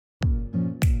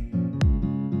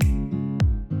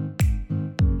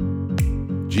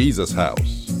Jesus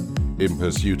House, in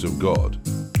pursuit of God,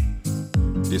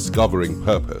 discovering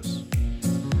purpose,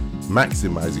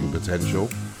 maximizing potential,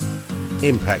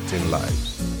 impacting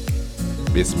lives.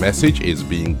 This message is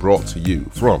being brought to you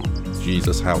from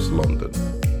Jesus House London.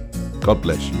 God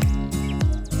bless you.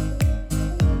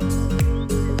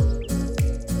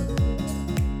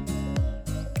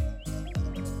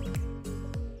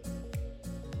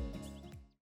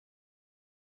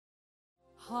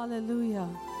 Hallelujah.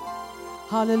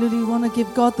 Hallelujah. We want to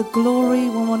give God the glory.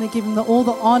 We want to give him all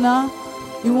the honor.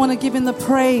 We want to give him the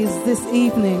praise this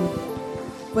evening.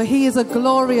 For he is a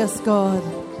glorious God.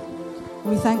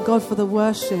 We thank God for the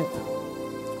worship.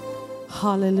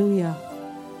 Hallelujah.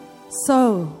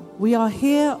 So, we are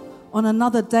here on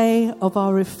another day of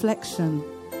our reflection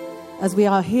as we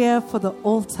are here for the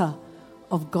altar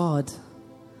of God.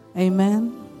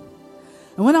 Amen.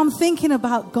 And when I'm thinking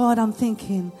about God, I'm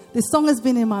thinking, this song has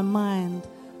been in my mind.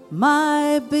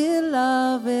 My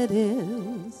beloved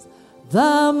is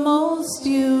the most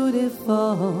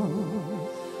beautiful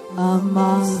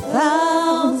amongst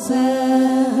thousands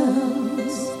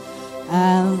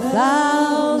and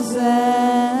thousands.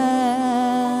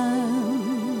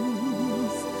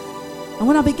 And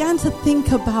when I began to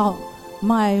think about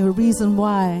my reason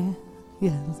why,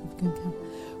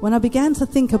 when I began to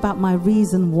think about my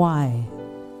reason why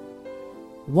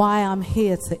I'm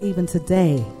here to even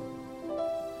today,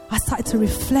 I started to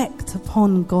reflect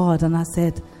upon God, and I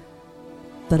said,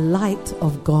 the light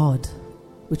of God,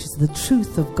 which is the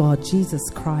truth of God, Jesus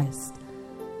Christ.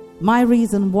 My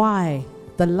reason why,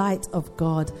 the light of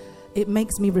God, it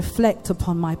makes me reflect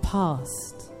upon my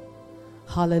past.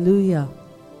 Hallelujah.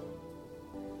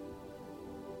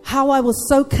 How I was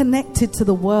so connected to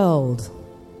the world,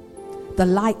 the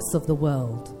lights of the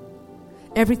world,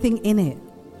 everything in it.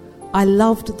 I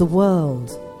loved the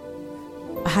world.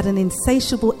 I had an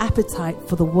insatiable appetite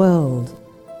for the world.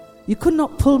 You could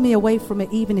not pull me away from it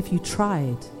even if you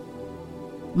tried.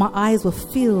 My eyes were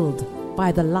filled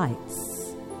by the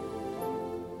lights.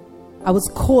 I was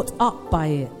caught up by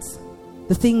it.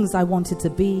 The things I wanted to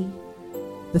be,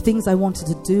 the things I wanted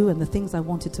to do, and the things I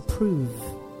wanted to prove.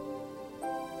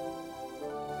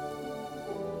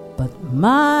 But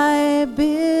my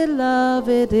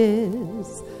beloved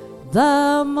is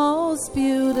the most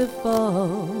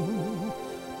beautiful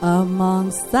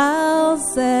amongst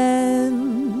thousands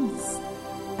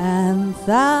and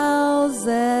thousands.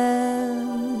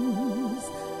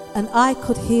 And I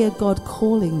could hear God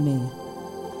calling me.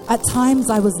 At times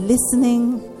I was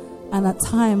listening, and at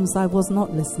times I was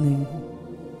not listening.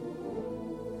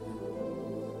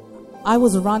 I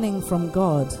was running from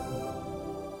God.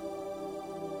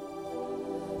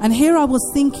 And here I was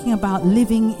thinking about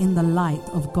living in the light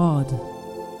of God.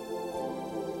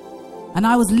 And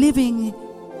I was living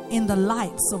in the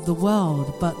lights of the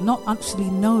world, but not actually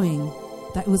knowing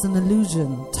that it was an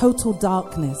illusion, total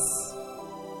darkness.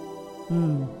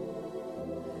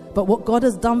 But what God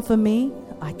has done for me,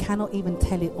 I cannot even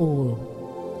tell it all.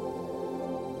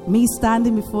 Me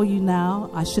standing before you now,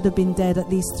 I should have been dead at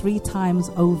least 3 times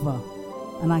over.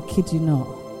 And I kid you not.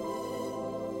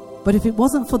 But if it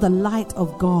wasn't for the light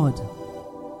of God,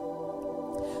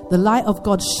 the light of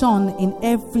God shone in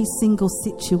every single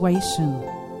situation.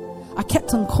 I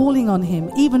kept on calling on him,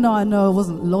 even though I know I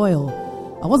wasn't loyal.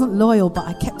 I wasn't loyal, but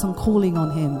I kept on calling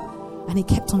on him. And he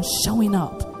kept on showing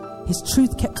up. His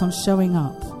truth kept on showing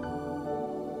up.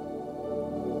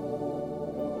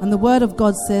 And the word of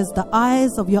God says, the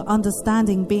eyes of your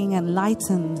understanding being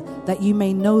enlightened, that you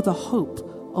may know the hope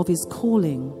of his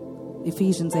calling.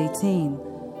 Ephesians 18.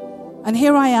 And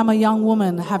here I am, a young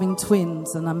woman having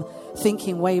twins, and I'm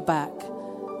thinking way back.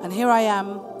 And here I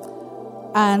am,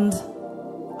 and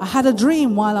I had a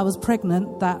dream while I was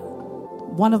pregnant that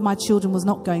one of my children was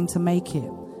not going to make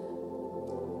it.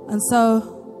 And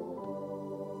so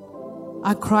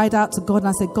I cried out to God, and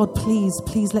I said, God, please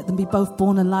let them be both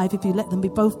born alive. If you let them be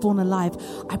both born alive,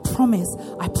 I promise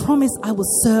I will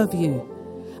serve you,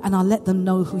 and I'll let them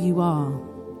know who you are.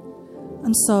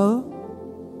 And so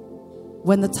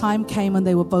when the time came and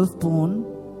they were both born,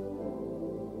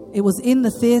 it was in the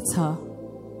theater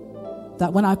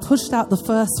that when I pushed out the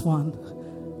first one,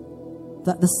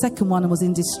 that the second one was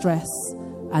in distress,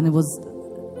 and it was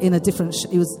in a different,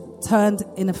 it was turned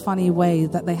in a funny way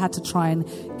that they had to try and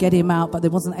get him out, but they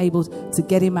wasn't able to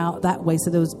get him out that way.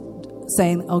 So they was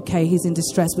saying, okay, he's in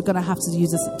distress. We're going to have to do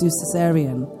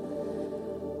cesarean.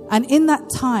 And in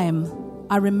that time,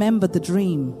 I remembered the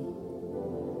dream.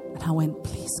 And I went,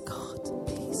 please God.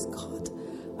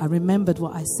 I remembered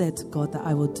what I said to God that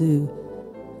I will do.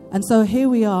 And so here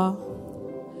we are.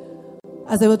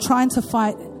 As they were trying to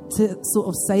fight to sort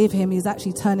of save him. He's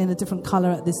actually turning a different color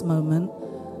at this moment.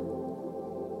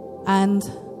 And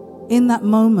in that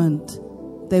moment,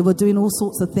 they were doing all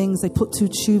sorts of things. They put 2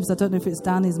 tubes, I don't know if it's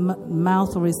down his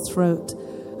mouth or his throat,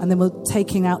 and they were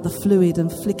taking out the fluid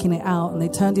and flicking it out. And they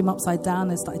turned him upside down.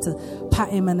 They started to pat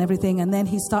him and everything. And then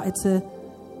he started to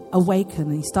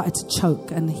awaken. He started to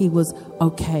choke, and he was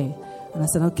okay. And I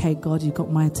said, okay, God, you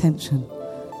got my attention.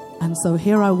 And so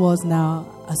here I was now.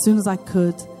 As soon as I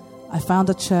could, I found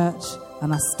a church,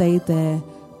 and I stayed there,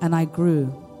 and I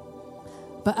grew.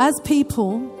 But as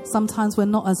people, sometimes we're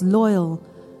not as loyal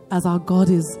as our God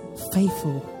is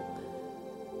faithful.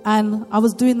 And I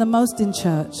was doing the most in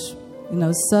church,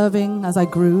 serving as I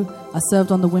grew. I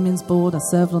served on the women's board. I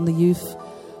served on the youth.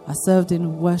 I served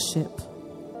in worship.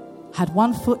 Had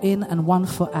 1 foot in and 1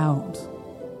 foot out.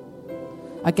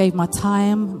 I gave my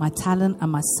time, my talent,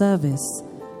 and my service.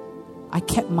 I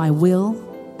kept my will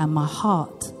and my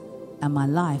heart and my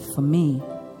life for me.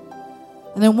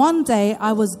 And then one day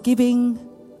I was giving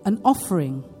an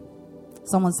offering.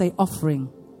 Someone say offering.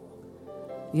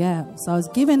 Yeah, so I was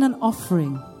giving an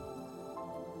offering.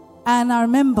 And I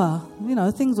remember,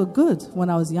 things were good when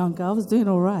I was younger. I was doing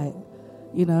all right,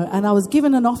 and I was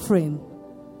giving an offering.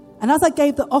 And as I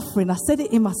gave the offering, I said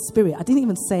it in my spirit. I didn't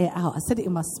even say it out. I said it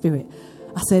in my spirit.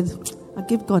 I said, I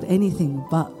give God anything,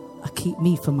 but I keep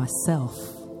me for myself.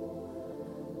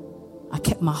 I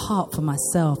kept my heart for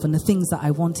myself and the things that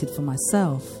I wanted for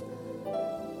myself.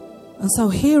 And so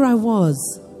here I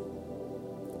was.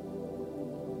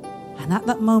 And at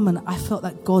that moment, I felt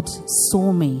that God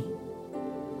saw me.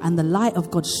 And the light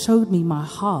of God showed me my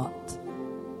heart.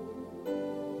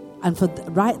 And for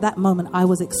right that moment, I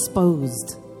was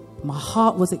exposed. My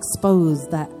heart was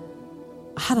exposed that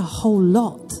I had a whole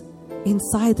lot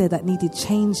inside there that needed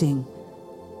changing.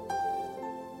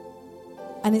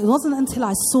 And it wasn't until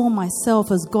I saw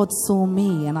myself as God saw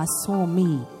me and I saw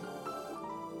me,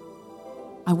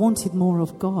 I wanted more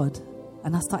of God.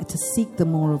 And I started to seek the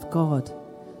more of God.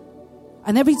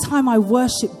 And every time I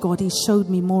worshiped God, He showed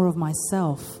me more of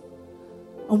myself.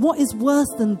 And what is worse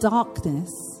than darkness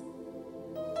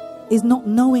is not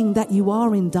knowing that you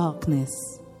are in darkness.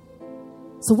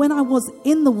 So when I was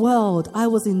in the world, I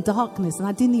was in darkness and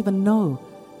I didn't even know.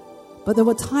 But there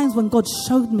were times when God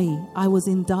showed me I was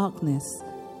in darkness.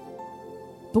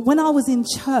 But when I was in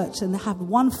church and have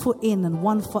 1 foot in and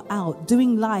 1 foot out,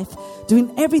 doing life,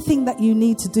 doing everything that you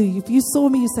need to do. If you saw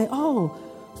me, you say, oh,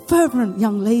 fervent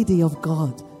young lady of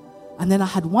God. And then I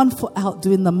had 1 foot out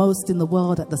doing the most in the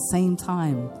world at the same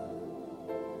time.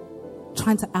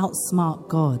 Trying to outsmart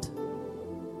God.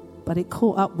 But it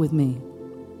caught up with me.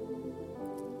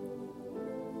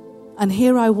 And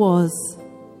here I was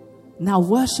now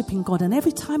worshiping God. And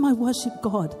every time I worship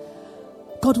God,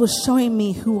 God was showing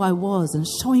me who I was and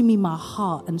showing me my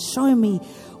heart and showing me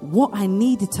what I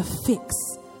needed to fix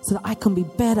so that I can be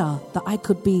better, that I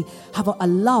could have a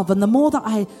love. And the more that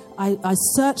I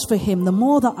searched for Him, the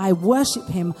more that I worship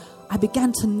Him, I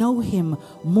began to know Him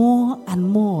more and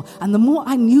more. And the more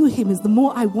I knew Him is the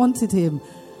more I wanted Him.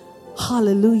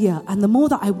 Hallelujah. And the more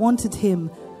that I wanted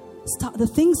Him, the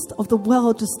things of the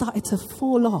world just started to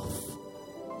fall off.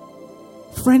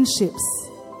 Friendships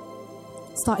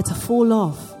started to fall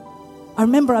off. I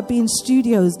remember I'd be in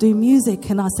studios doing music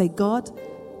and I'd say, God,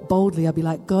 boldly, I'd be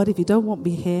like, God, if you don't want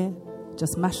me here,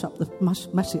 just mash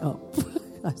it up.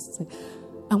 I say.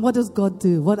 And what does God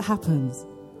do? What happens?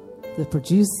 The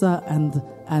producer and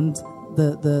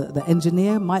the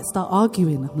engineer might start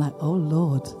arguing. I'm like, oh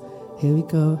Lord, here we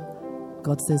go.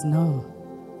 God says no.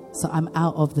 So I'm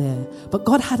out of there. But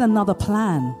God had another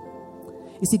plan.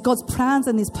 You see, God's plans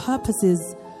and His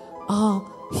purposes are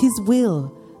His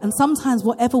will. And sometimes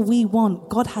whatever we want,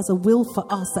 God has a will for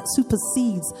us that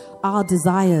supersedes our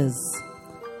desires.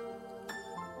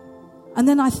 And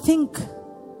then I think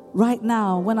right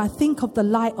now, when I think of the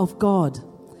light of God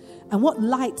and what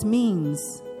light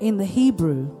means in the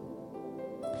Hebrew,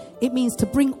 it means to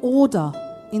bring order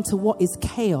into what is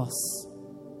chaos.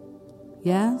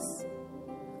 Yes?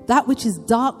 That which is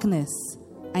darkness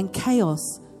and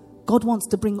chaos, God wants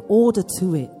to bring order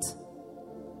to it.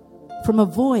 From a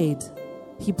void,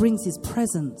 He brings His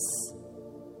presence.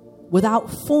 Without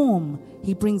form,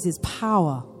 He brings His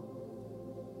power.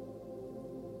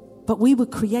 But we were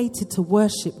created to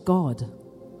worship God.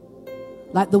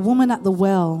 Like the woman at the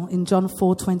well in John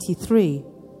 4:23.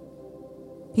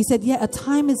 He said, yet a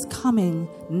time is coming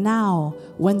now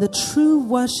when the true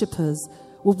worshippers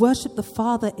will worship the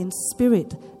Father in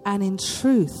spirit and in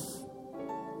truth.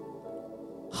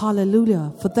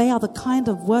 Hallelujah. For they are the kind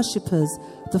of worshippers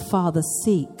the Father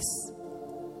seeks.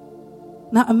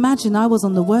 Now imagine I was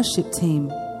on the worship team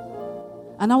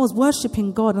And I was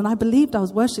worshiping God, and I believed I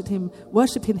was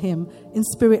worshiping him in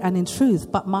spirit and in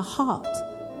truth, but my heart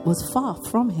was far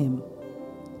from him.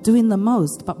 Doing the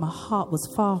most, but my heart was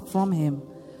far from him.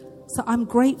 So I'm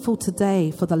grateful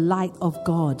today for the light of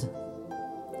God.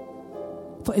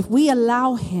 For if we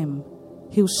allow him,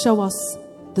 he'll show us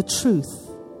the truth.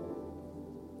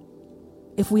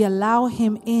 If we allow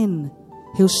him in,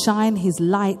 he'll shine his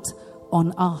light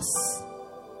on us.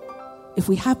 If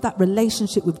we have that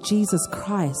relationship with Jesus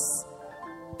Christ,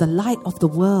 the light of the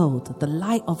world, the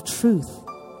light of truth,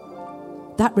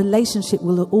 that relationship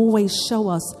will always show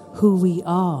us who we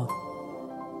are.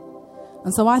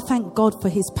 And so I thank God for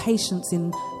his patience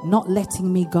in not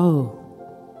letting me go.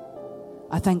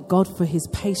 I thank God for his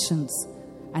patience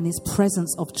and his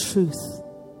presence of truth.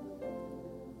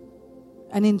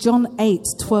 And in John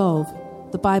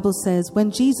 8:12, the Bible says,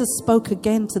 when Jesus spoke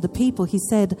again to the people, he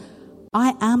said,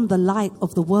 I am the light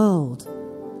of the world.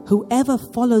 Whoever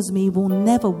follows me will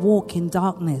never walk in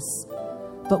darkness,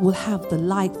 but will have the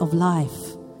light of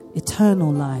life,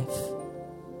 eternal life.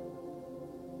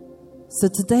 So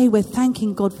today we're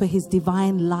thanking God for his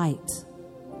divine light.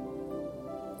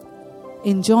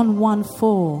 In John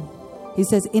 1:4, he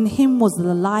says, in him was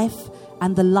the life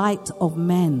and the light of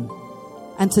men.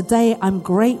 And today I'm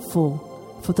grateful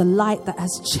for the light that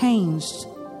has changed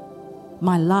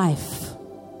my life.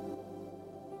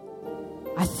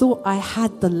 I thought I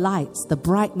had the lights, the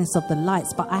brightness of the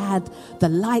lights, but I had the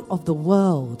light of the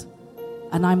world.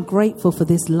 And I'm grateful for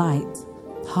this light.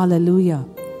 Hallelujah.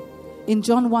 In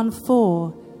John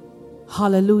 1:4,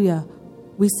 hallelujah,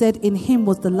 we said in him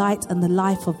was the light and the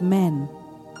life of men.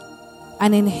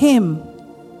 And in him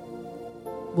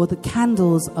were the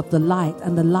candles of the light,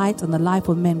 and the light and the life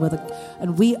of men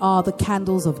and we are the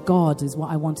candles of God, is what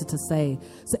I wanted to say.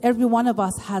 So every one of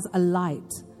us has a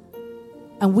light.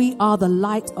 And we are the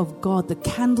light of God, the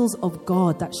candles of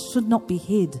God that should not be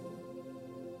hid.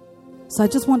 So I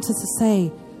just wanted to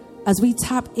say, as we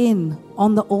tap in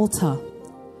on the altar,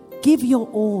 give your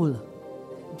all.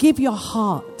 Give your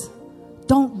heart.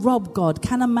 Don't rob God.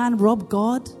 Can a man rob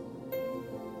God?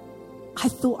 I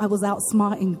thought I was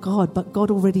outsmarting God, but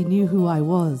God already knew who I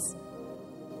was.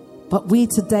 But we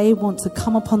today want to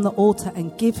come upon the altar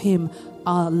and give him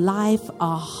our life,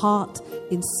 our heart,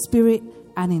 in spirit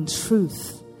and in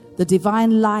truth. The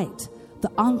divine light, the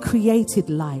uncreated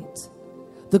light,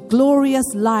 the glorious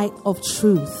light of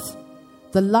truth,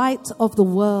 the light of the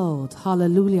world.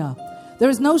 Hallelujah. There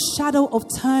is no shadow of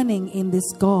turning in this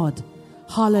God.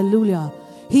 Hallelujah.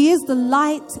 He is the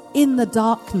light in the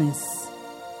darkness.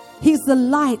 He's the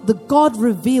light, the God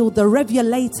revealed, the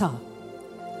revelator.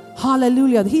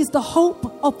 Hallelujah. He's the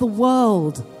hope of the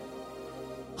world.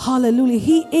 Hallelujah.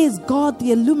 He is God,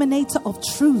 the illuminator of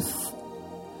truth,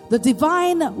 the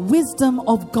divine wisdom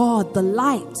of God, the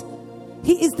light.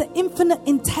 He is the infinite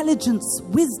intelligence,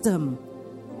 wisdom.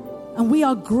 And we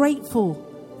are grateful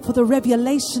for the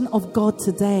revelation of God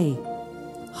today.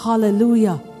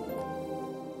 Hallelujah.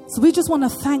 So we just want to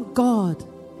thank God.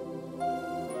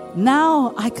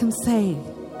 Now I can say,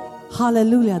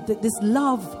 hallelujah, that this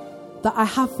love that I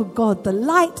have for God, the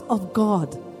light of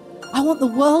God, I want the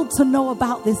world to know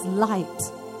about this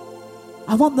light.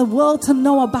 I want the world to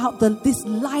know about this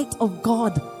light of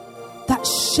God that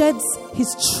sheds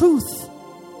his truth.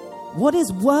 What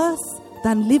is worse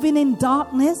than living in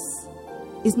darkness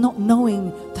is not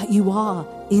knowing that you are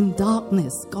in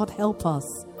darkness. God help us.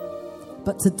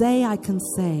 But today I can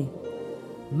say,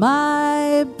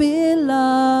 my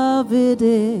beloved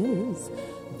is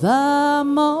the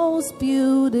most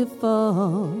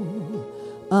beautiful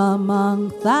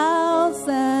among thousands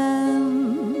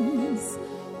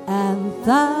and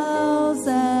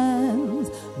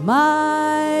thousands.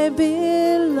 My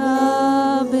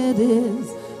beloved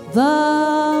is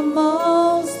the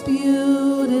most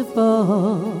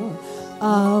beautiful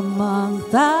among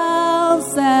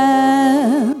thousands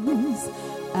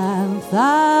and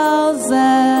thousands.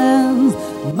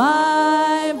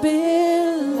 My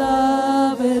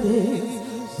beloved is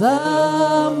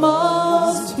the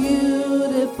most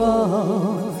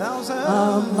beautiful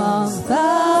among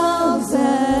thousands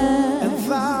and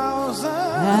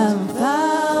thousands.